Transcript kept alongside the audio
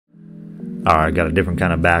Alright, got a different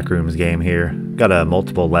kind of Backrooms game here. Got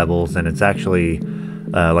multiple levels, and it's actually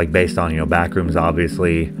like based on, Backrooms,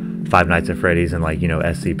 obviously, Five Nights at Freddy's and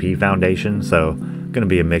SCP Foundation. So gonna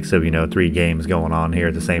be a mix of 3 games going on here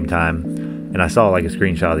at the same time. And I saw like a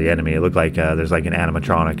screenshot of the enemy. It looked like there's like an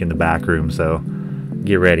animatronic in the back room. So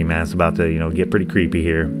get ready, man. It's about to get pretty creepy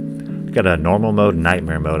here. Got a normal mode and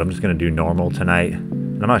nightmare mode. I'm just gonna do normal tonight.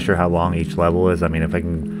 And I'm not sure how long each level is. I mean, if I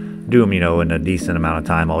can do them, in a decent amount of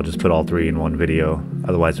time, I'll just put all 3 in one video.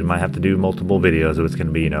 Otherwise, we might have to do multiple videos if it's going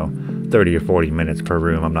to be, 30 or 40 minutes per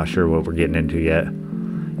room. I'm not sure what we're getting into yet.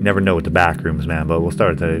 You never know with the back rooms, man, but we'll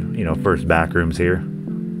start at the, first back rooms here.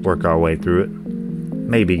 Work our way through it.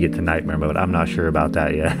 Maybe get to nightmare mode. I'm not sure about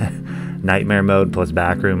that yet. Nightmare mode plus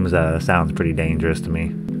back rooms sounds pretty dangerous to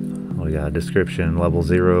me. We got a description. Level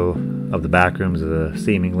 0 of the back rooms is a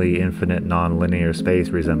seemingly infinite non-linear space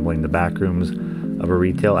resembling the back rooms of a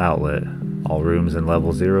retail outlet. All rooms in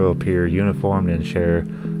level 0 appear uniformed and share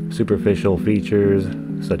superficial features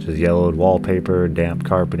such as yellowed wallpaper, damp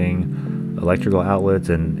carpeting, electrical outlets,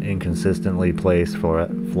 and inconsistently placed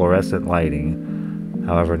fluorescent lighting.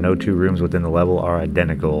 However, no 2 rooms within the level are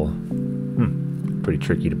identical. Pretty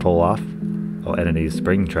tricky to pull off. Oh, Entity's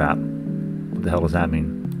spring trap. What the hell does that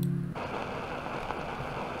mean?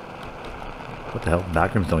 What the hell?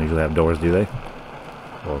 Backrooms don't usually have doors, do they?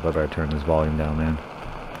 Well, I better turn this volume down, man.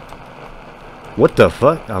 What the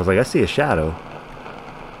fuck? I was like, I see a shadow.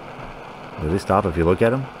 Will they stop if you look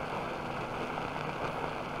at him?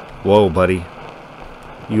 Whoa, buddy.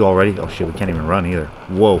 You already? Oh shit, we can't even run either.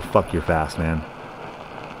 Whoa, fuck, you're fast, man.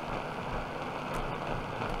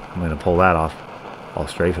 I'm gonna pull that off. I'll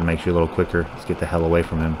strafe and make you a little quicker. Let's get the hell away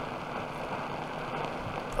from him.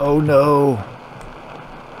 Oh no!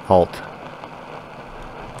 Halt.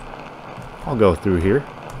 I'll go through here.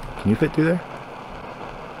 Can you fit through there?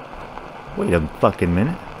 Wait a fucking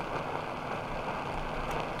minute.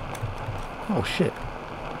 Oh shit.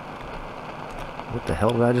 What the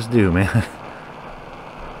hell did I just do, man?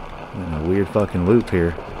 I'm in a weird fucking loop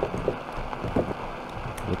here.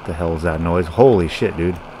 What the hell is that noise? Holy shit,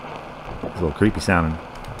 dude. It's a little creepy sounding.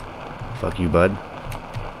 Fuck you, bud.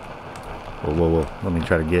 Whoa, whoa, whoa. Let me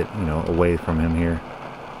try to get, away from him here.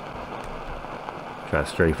 Try to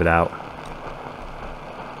strafe it out.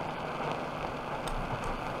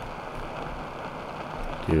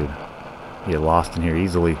 Dude, you get lost in here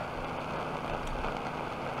easily.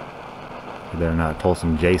 You better not pull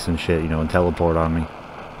some Jason shit, and teleport on me.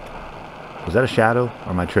 Was that a shadow,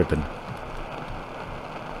 or am I tripping?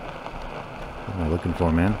 What am I looking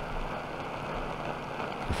for, man?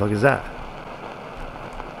 The fuck is that?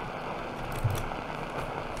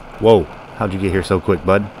 Whoa, how'd you get here so quick,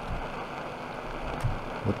 bud?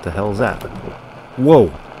 What the hell is that?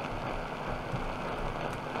 Whoa!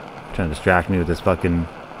 Trying to distract me with this fucking...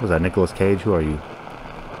 What was that, Nicolas Cage? Who are you?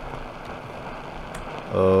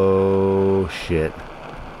 Oh, shit.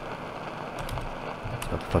 It's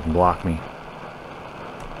about to fucking block me.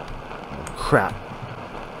 Oh, crap.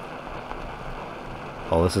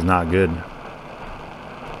 Oh, this is not good.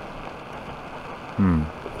 Am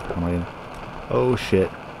I gonna... Oh, shit.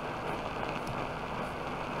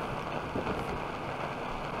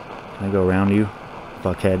 Can I go around you,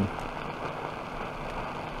 fuckhead?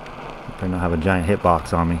 I don't have a giant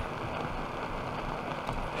hitbox on me.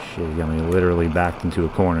 Shit, you got me literally backed into a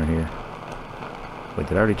corner here. Wait,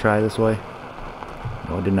 did I already try this way?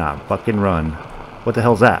 No, I did not. Fucking run. What the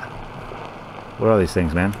hell's that? What are these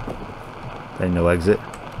things, man? There ain't no exit.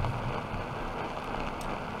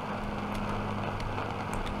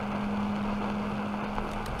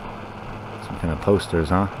 Some kind of posters,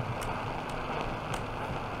 huh?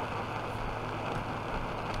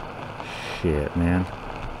 Shit, man.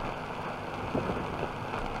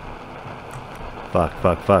 Fuck,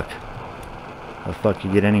 fuck, fuck. How the fuck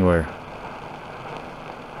you get anywhere?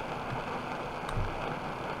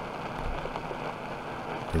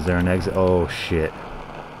 Is there an exit? Oh, shit.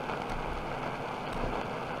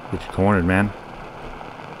 Get you cornered, man.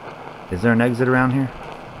 Is there an exit around here?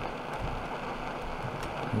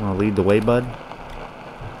 You want to lead the way, bud?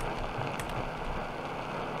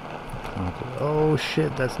 Oh,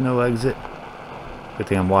 shit, that's no exit. Good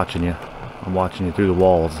thing I'm watching you. I'm watching you through the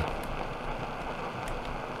walls.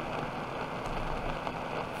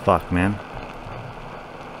 Fuck, man.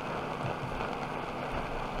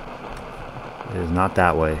 It is not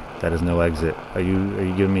that way. That is no exit. Are you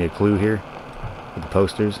giving me a clue here? With the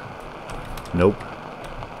posters? Nope.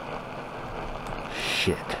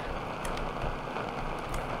 Shit.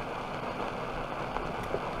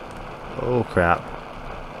 Oh crap.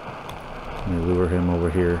 Let me lure him over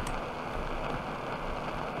here.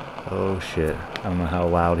 Oh shit. I don't know how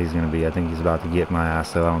loud he's gonna be. I think he's about to get my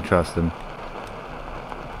ass, so I don't trust him.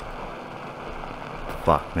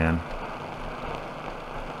 Fuck, man.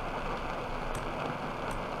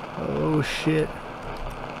 Oh shit.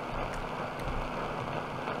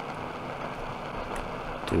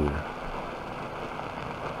 Dude.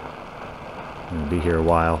 I'm gonna be here a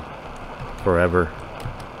while. Forever.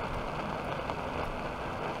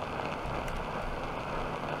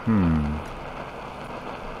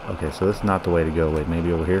 Okay, so this is not the way to go. Wait,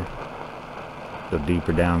 maybe over here? Go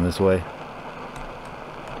deeper down this way?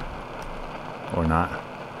 Or not?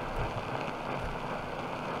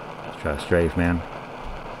 Let's try strafe, man.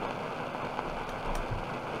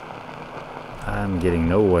 I'm getting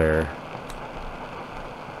nowhere.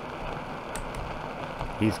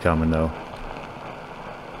 He's coming though.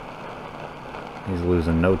 He's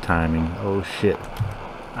losing no timing. Oh shit.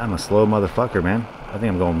 I'm a slow motherfucker, man. I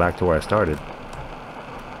think I'm going back to where I started.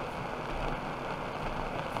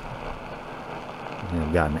 I think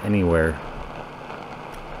I've gotten anywhere.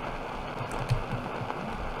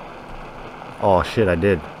 Oh shit, I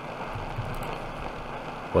did.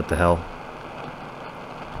 What the hell?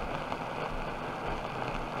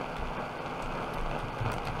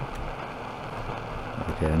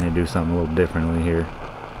 Okay, I need to do something a little differently here.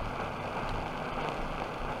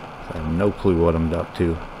 I have no clue what I'm up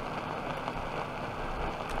to.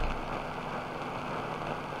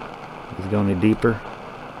 Is it going any deeper?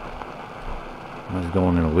 I'm just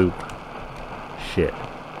going in a loop. Shit.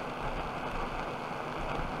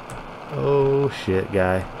 Oh shit,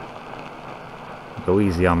 guy. Go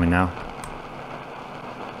easy on me now.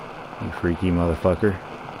 You freaky motherfucker.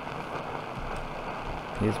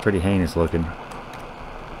 He's pretty heinous looking.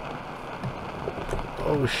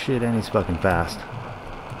 Oh shit, and he's fucking fast.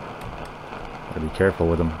 Gotta be careful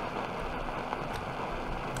with him.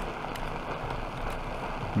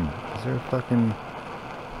 Is there a fucking...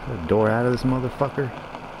 Is there a door out of this motherfucker?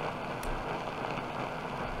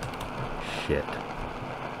 Shit.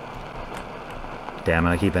 Damn it,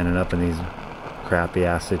 I keep ending up in these crappy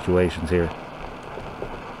ass situations here.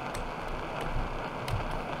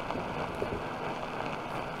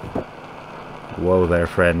 Whoa there,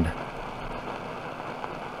 friend.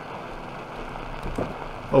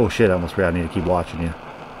 Oh shit, I almost forgot I need to keep watching you.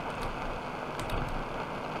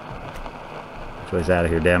 Which way's out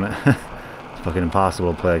of here, damn it. It's fucking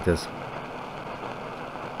impossible to play like this.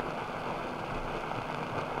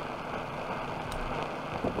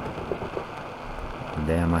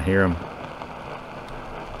 Damn, I hear him.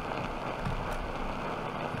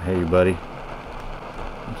 I hear you, buddy.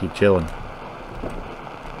 You keep chilling.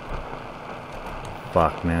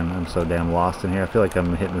 Fuck, man. I'm so damn lost in here. I feel like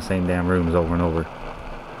I'm hitting the same damn rooms over and over.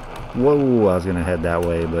 Whoa, I was gonna head that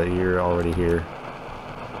way, but you're already here.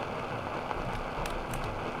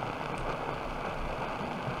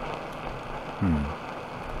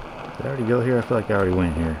 Did I already go here? I feel like I already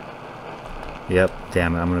went here. Yep,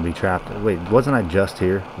 damn it, I'm gonna be trapped. Wait, wasn't I just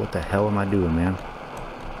here? What the hell am I doing, man?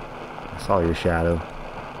 I saw your shadow.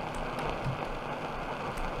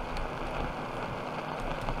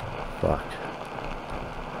 Fuck.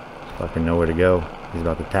 Fucking nowhere to go. He's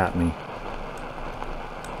about to tap me.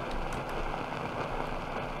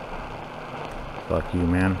 Fuck you,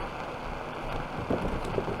 man.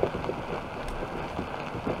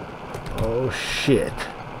 Oh shit.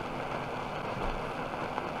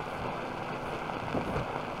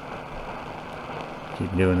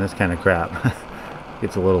 Keep doing this kind of crap.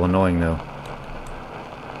 Gets a little annoying though.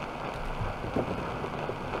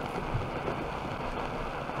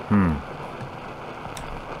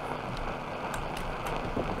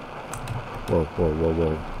 Whoa, whoa, whoa,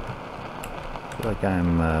 whoa. I feel like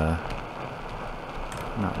I'm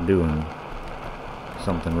not doing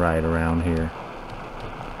something right around here.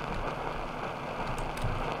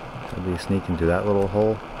 Should I be sneaking through that little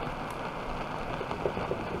hole?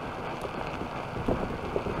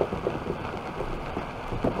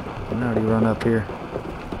 Didn't I already run up here?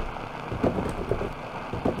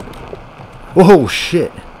 Whoa,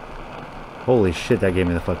 shit! Holy shit, that gave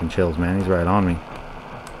me the fucking chills, man. He's right on me.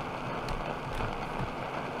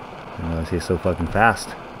 I realize he's so fucking fast.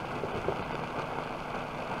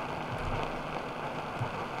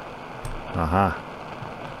 Aha.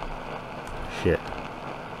 Shit.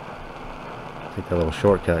 Take that little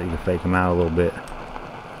shortcut. You can fake him out a little bit.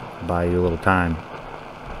 Buy you a little time.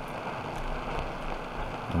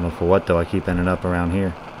 I don't know for what though. I keep ending up around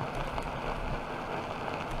here.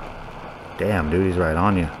 Damn, dude, he's right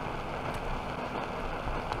on you.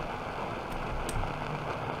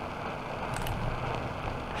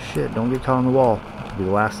 Shit, don't get caught on the wall. It'll be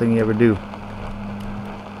the last thing you ever do.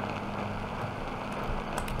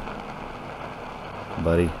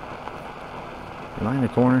 buddy. Am I in the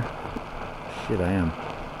corner? Shit, I am.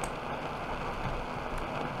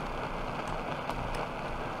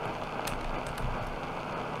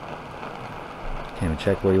 Can't even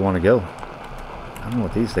check where you want to go. I don't know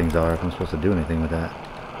what these things are, if I'm supposed to do anything with that.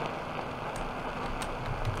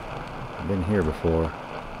 I've been here before.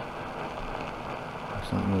 There's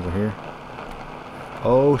something over here.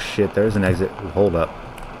 Oh shit, there's an exit. Hold up.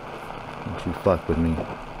 Don't you fuck with me.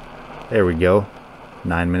 There we go.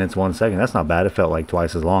 9 minutes, 1 second. That's not bad. It felt like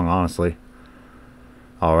twice as long, honestly.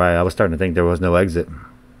 Alright, I was starting to think there was no exit.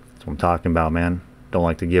 That's what I'm talking about, man. Don't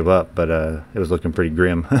like to give up, but it was looking pretty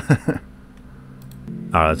grim.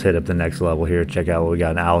 Alright, let's hit up the next level here. Check out what we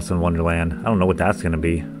got in Alice in Wonderland. I don't know what that's going to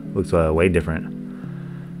be. Looks way different.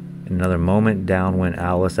 In another moment, down went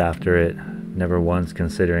Alice after it, never once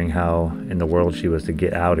considering how in the world she was to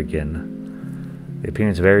get out again. The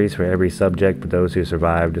appearance varies for every subject, but those who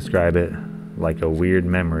survive describe it like a weird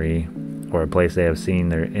memory or a place they have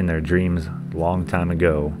seen in their dreams a long time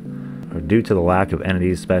ago. Or due to the lack of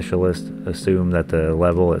entities, specialists assume that the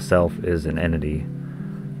level itself is an entity.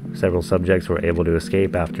 Several subjects were able to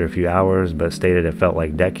escape after a few hours, but stated it felt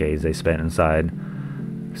like decades they spent inside.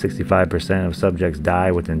 65% of subjects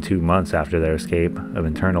die within 2 months after their escape of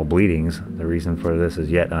internal bleedings. The reason for this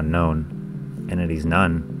is yet unknown. Entities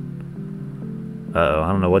none. Uh-oh, I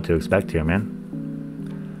don't know what to expect here,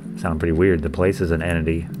 man. Sound pretty weird. The place is an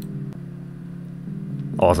entity.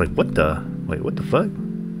 Oh, I was like, what the? Wait, what the fuck?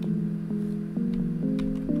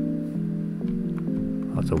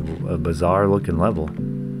 Oh, it's a bizarre looking level.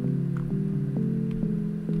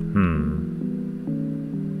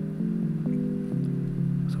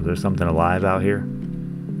 So there's something alive out here.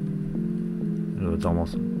 It's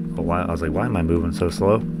almost a while. I was like, why am I moving so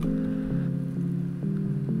slow?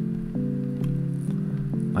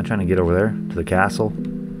 Am I trying to get over there to the castle?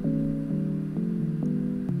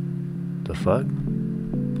 The fuck?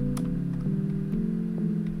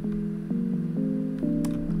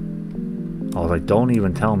 I was like, don't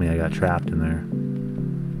even tell me I got trapped in there.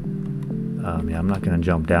 Yeah, I'm not gonna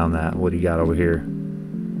jump down that. What do you got over here?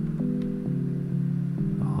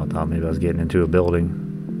 Oh, I thought maybe I was getting into a building.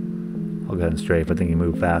 I'll go ahead and strafe. I think he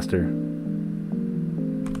moved faster.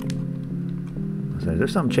 I was like,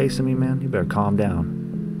 there's something chasing me, man. You better calm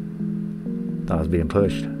down. Thought I was being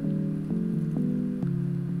pushed.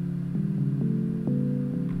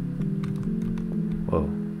 Whoa.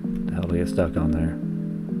 The hell did I get stuck on there?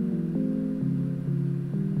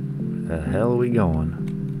 Where the hell are we going?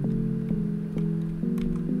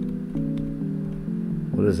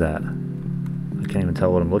 What is that? I can't even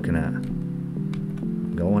tell what I'm looking at.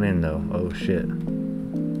 I'm going in though. Oh shit.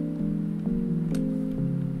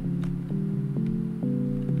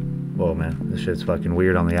 Whoa, man. This shit's fucking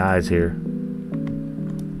weird on the eyes here.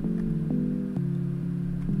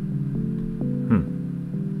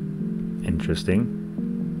 Interesting.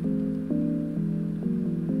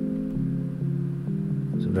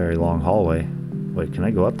 It's a very long hallway. Wait, can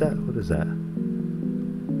I go up that? What is that?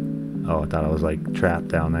 Oh, I thought I was like trapped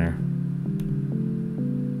down there.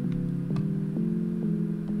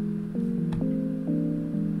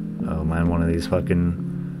 Oh, am I in one of these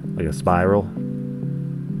fucking, like a spiral?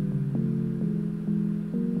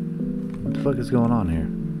 What the fuck is going on here?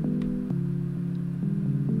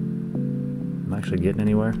 Am I actually getting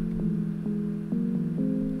anywhere?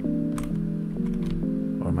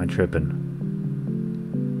 Or am I tripping?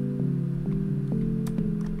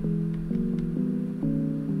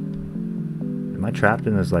 Am I trapped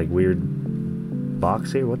in this like weird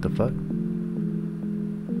box here? What the fuck?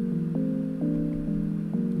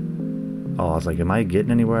 Oh, I was like, am I getting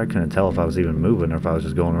anywhere? I couldn't tell if I was even moving or if I was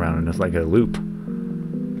just going around in this like a loop.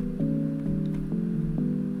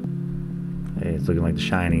 Hey, it's looking like The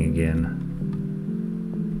Shining again.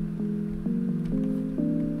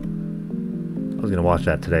 I was gonna watch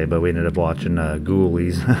that today, but we ended up watching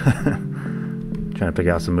Ghoulies. Trying to pick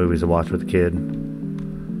out some movies to watch with the kid.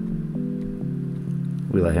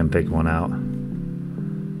 We let him pick one out.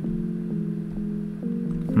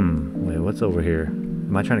 Wait, what's over here?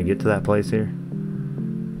 Am I trying to get to that place here?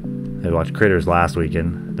 We watched Critters last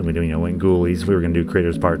weekend. Then we went Ghoulies. We were going to do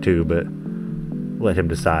Critters Part 2, but let him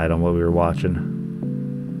decide on what we were watching.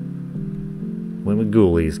 Went with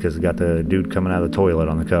Ghoulies because it got the dude coming out of the toilet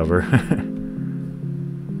on the cover.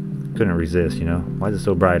 Couldn't resist, you know? Why is it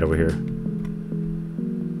so bright over here?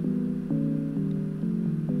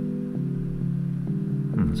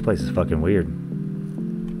 This place is fucking weird. I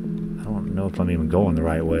don't know if I'm even going the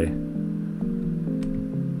right way.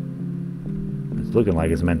 It's looking like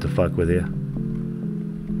it's meant to fuck with you.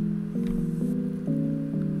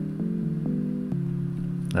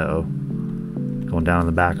 Uh-oh. Going down in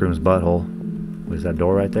the back room's butthole. What is that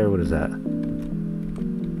door right there? What is that?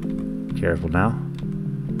 Careful now.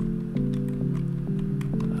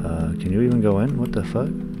 Can you even go in? What the fuck?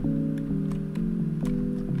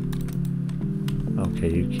 Okay,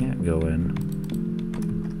 you can't go in.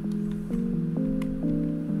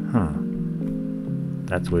 Huh.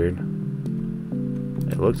 That's weird.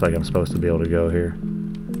 It looks like I'm supposed to be able to go here.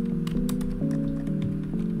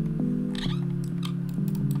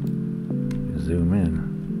 Zoom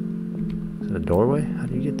in. Is it a doorway? How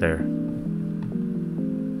do you get there?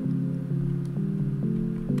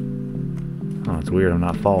 Oh, it's weird I'm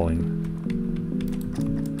not falling.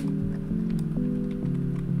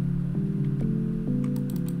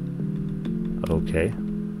 Okay.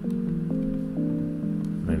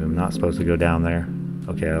 Maybe I'm not supposed to go down there.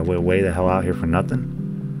 Okay, I went way the hell out here for nothing.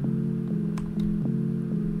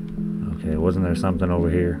 Okay, wasn't there something over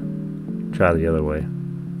here? Try the other way.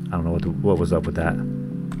 I don't know what was up with that.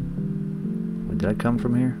 Wait, did I come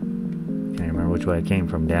from here? Can't remember which way I came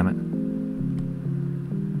from, damn it.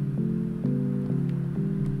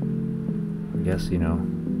 I guess, you know,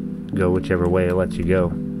 go whichever way it lets you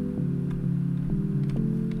go.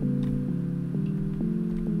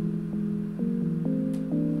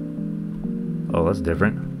 Oh, that's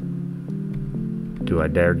different. Do I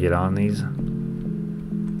dare get on these?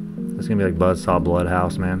 This is gonna be like Buzzsaw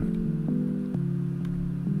Bloodhouse, man.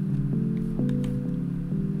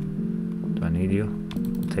 Do I need you?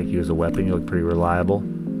 I'll take you as a weapon. You look pretty reliable.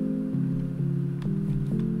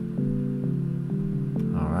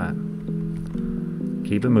 Alright.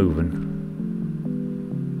 Keep it moving.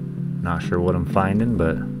 Not sure what I'm finding,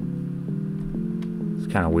 but it's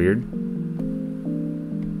kind of weird.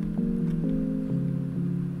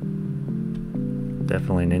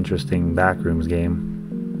 Definitely an interesting Backrooms game.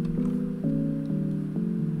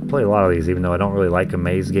 I play a lot of these, even though I don't really like a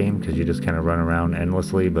maze game because you just kind of run around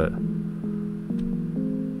endlessly, but I've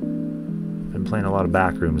been playing a lot of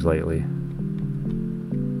Backrooms lately.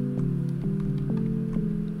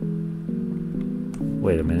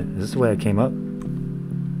 Wait a minute, is this the way I came up?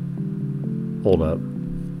 Hold up.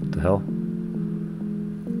 What the hell?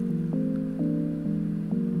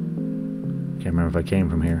 Can't remember if I came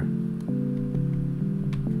from here.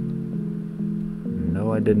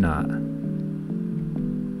 No, I did not.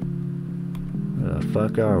 Where the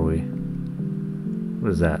fuck are we?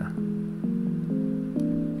 What is that?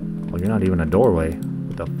 Well, you're not even a doorway.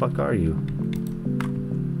 What the fuck are you?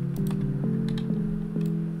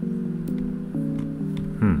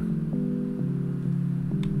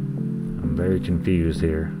 I'm very confused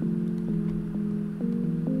here.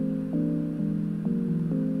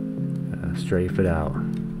 Strafe it out.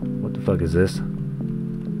 What the fuck is this?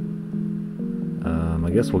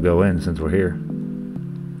 I guess we'll go in since we're here.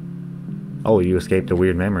 Oh, you escaped a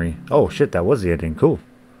weird memory. Oh shit, that was the ending. Cool.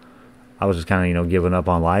 I was just kind of, you know, giving up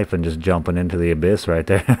on life and just jumping into the abyss right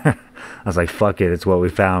there. I was like, fuck it, it's what we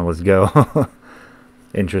found, let's go.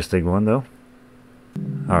 Interesting one though.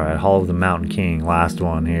 Alright, Hall of the Mountain King, last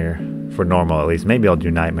one here. For normal at least. Maybe I'll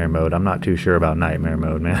do nightmare mode. I'm not too sure about nightmare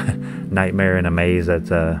mode, man. Nightmare in a maze, that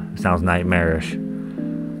sounds nightmarish.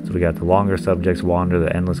 So we got the longer subjects wander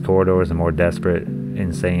the endless corridors, the more desperate,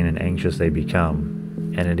 insane, and anxious they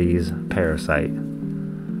become. Entities, parasite.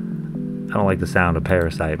 I don't like the sound of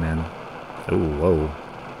parasite, man. Ooh, whoa.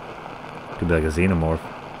 Could be like a xenomorph.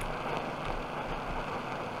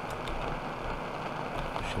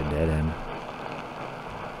 Shit, dead end.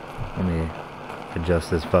 Let me adjust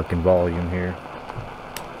this fucking volume here.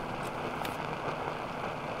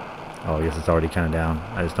 Oh, I guess it's already kind of down.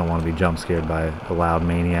 I just don't want to be jump scared by a loud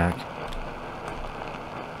maniac.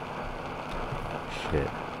 Shit.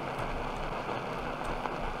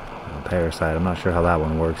 Parasite. I'm not sure how that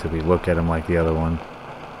one works if we look at him like the other one.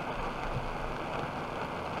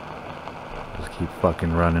 Just keep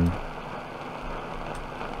fucking running.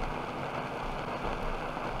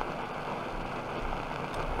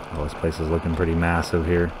 Oh, this place is looking pretty massive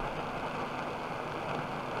here.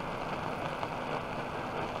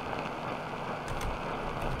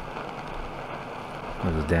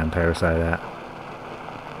 Where's this damn parasite at?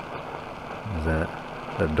 Is that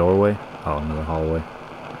a doorway? Oh, another hallway.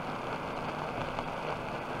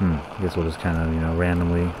 I guess we'll just kind of, you know,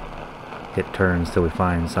 randomly hit turns till we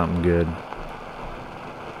find something good.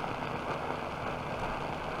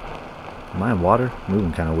 Am I in water?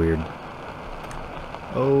 Moving kind of weird.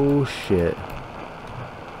 Oh shit.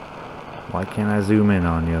 Why can't I zoom in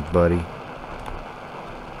on you, buddy?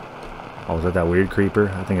 Oh, is that weird creeper?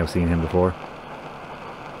 I think I've seen him before.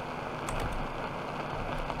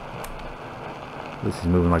 At least he's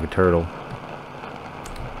moving like a turtle.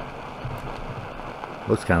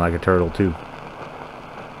 Looks kind of like a turtle too.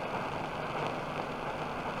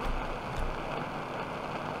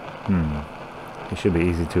 It should be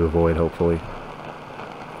easy to avoid, hopefully.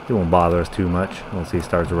 It won't bother us too much once he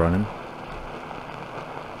starts running.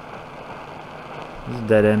 This is a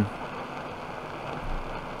dead end.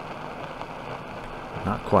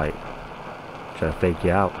 Not quite. Try to fake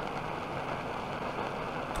you out.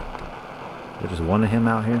 There's just one of him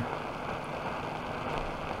out here.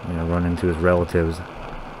 I'm gonna run into his relatives.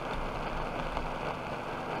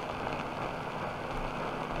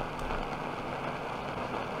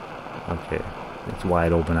 Okay, it's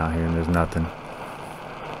wide open out here and there's nothing.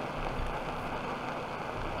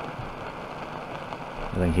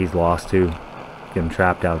 I think he's lost too. Get him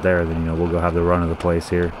trapped out there, then we'll go have the run of the place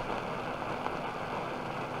here.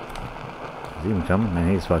 Is he even coming?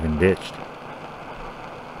 Man, he's fucking ditched.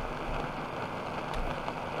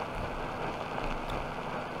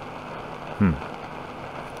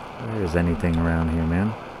 Where is anything around here,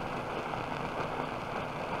 man?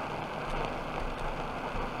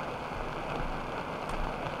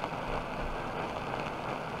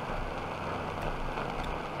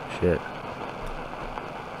 Shit.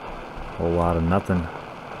 Whole lot of nothing.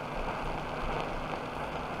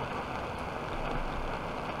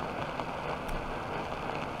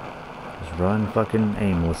 Just run fucking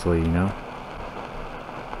aimlessly,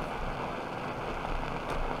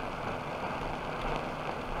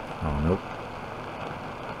 Oh, nope.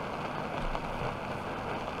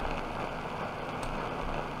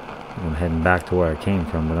 I'm heading back to where I came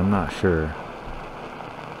from, but I'm not sure.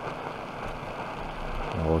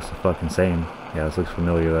 Oh, looks the fucking same. Yeah, this looks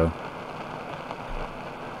familiar though.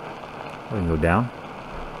 We can go down?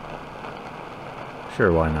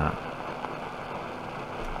 Sure, why not?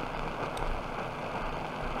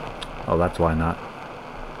 Oh, that's why not.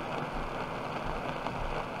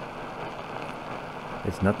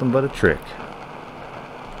 It's nothing but a trick.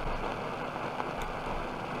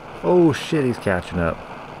 Oh shit, he's catching up.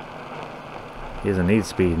 He doesn't need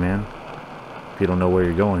speed, man. If you don't know where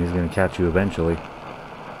you're going, he's gonna catch you eventually.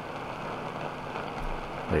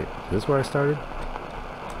 Wait, is this where I started?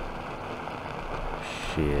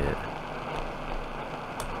 Shit.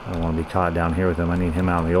 I don't want to be caught down here with him. I need him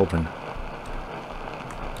out in the open.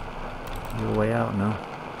 Is there a way out? No.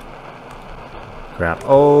 Crap.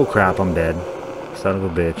 Oh crap, I'm dead. Son of a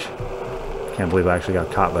bitch. Can't believe I actually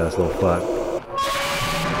got caught by this little fuck.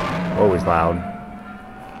 Always loud.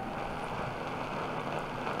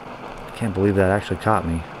 Can't believe that actually caught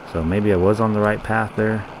me. So maybe I was on the right path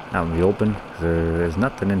there, out in the open. There's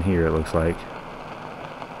nothing in here, it looks like.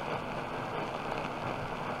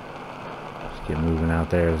 Just get moving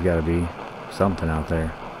out there. There's got to be something out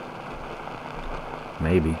there.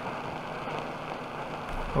 Maybe.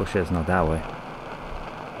 Oh shit, it's not that way.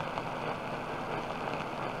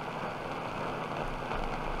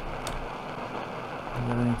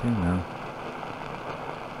 Got anything? No.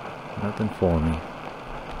 Nothing for me.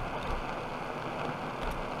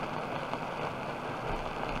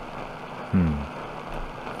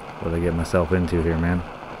 What did I get myself into here, man?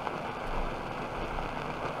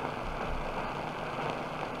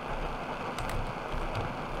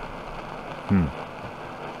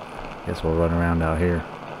 Guess we'll run around out here.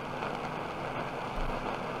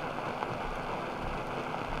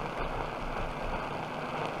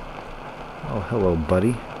 Oh, hello,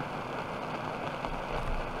 buddy.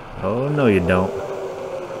 Oh, no you don't.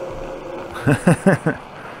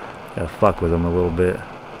 Gotta fuck with him a little bit.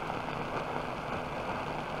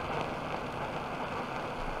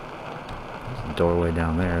 There's a doorway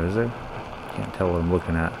down there, is there? Can't tell what I'm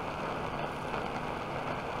looking at.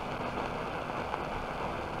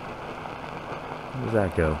 Where does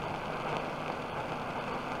that go?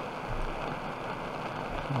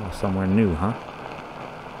 Oh, somewhere new, huh?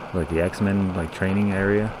 Like the X-Men, like, training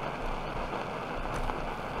area.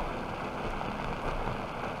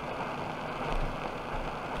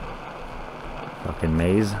 Fucking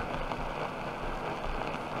maze.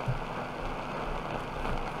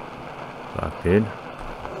 Fuck, dude.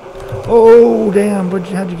 Oh, damn, but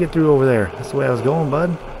how'd you get through over there? That's the way I was going,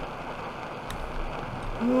 bud.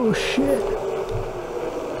 Oh, shit.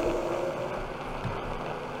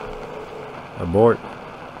 Abort.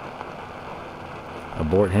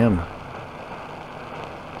 Abort him.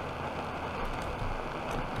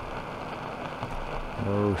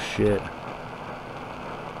 Oh shit.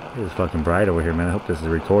 It is fucking bright over here, man. I hope this is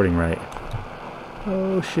recording right.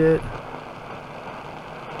 Oh shit.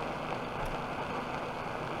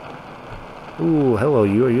 Ooh, hello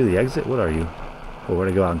you. Are you the exit? What are you? Oh,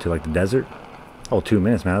 where'd I go out into like the desert? Oh, 2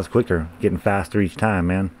 minutes, man. That's quicker. Getting faster each time,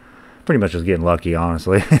 man. Pretty much just getting lucky,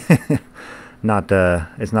 honestly.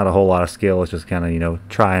 It's not a whole lot of skill. It's just kind of,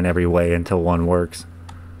 trying every way until one works.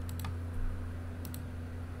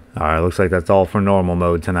 Alright, looks like that's all for normal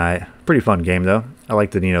mode tonight. Pretty fun game though. I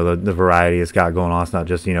like the, the variety it's got going on. It's not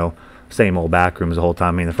just, same old Backrooms the whole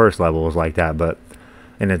time. I mean, the first level was like that, but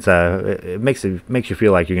and it makes you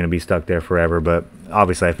feel like you're going to be stuck there forever, but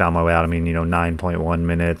obviously I found my way out. I mean, 9.1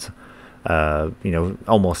 minutes,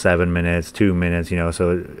 almost 7 minutes, 2 minutes,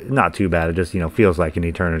 so not too bad. It just, feels like an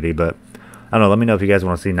eternity, but I don't know. Let me know if you guys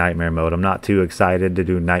want to see Nightmare mode. I'm not too excited to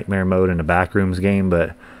do Nightmare mode in a Backrooms game,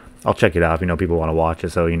 but I'll check it out if people want to watch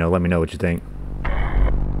it. So let me know what you think.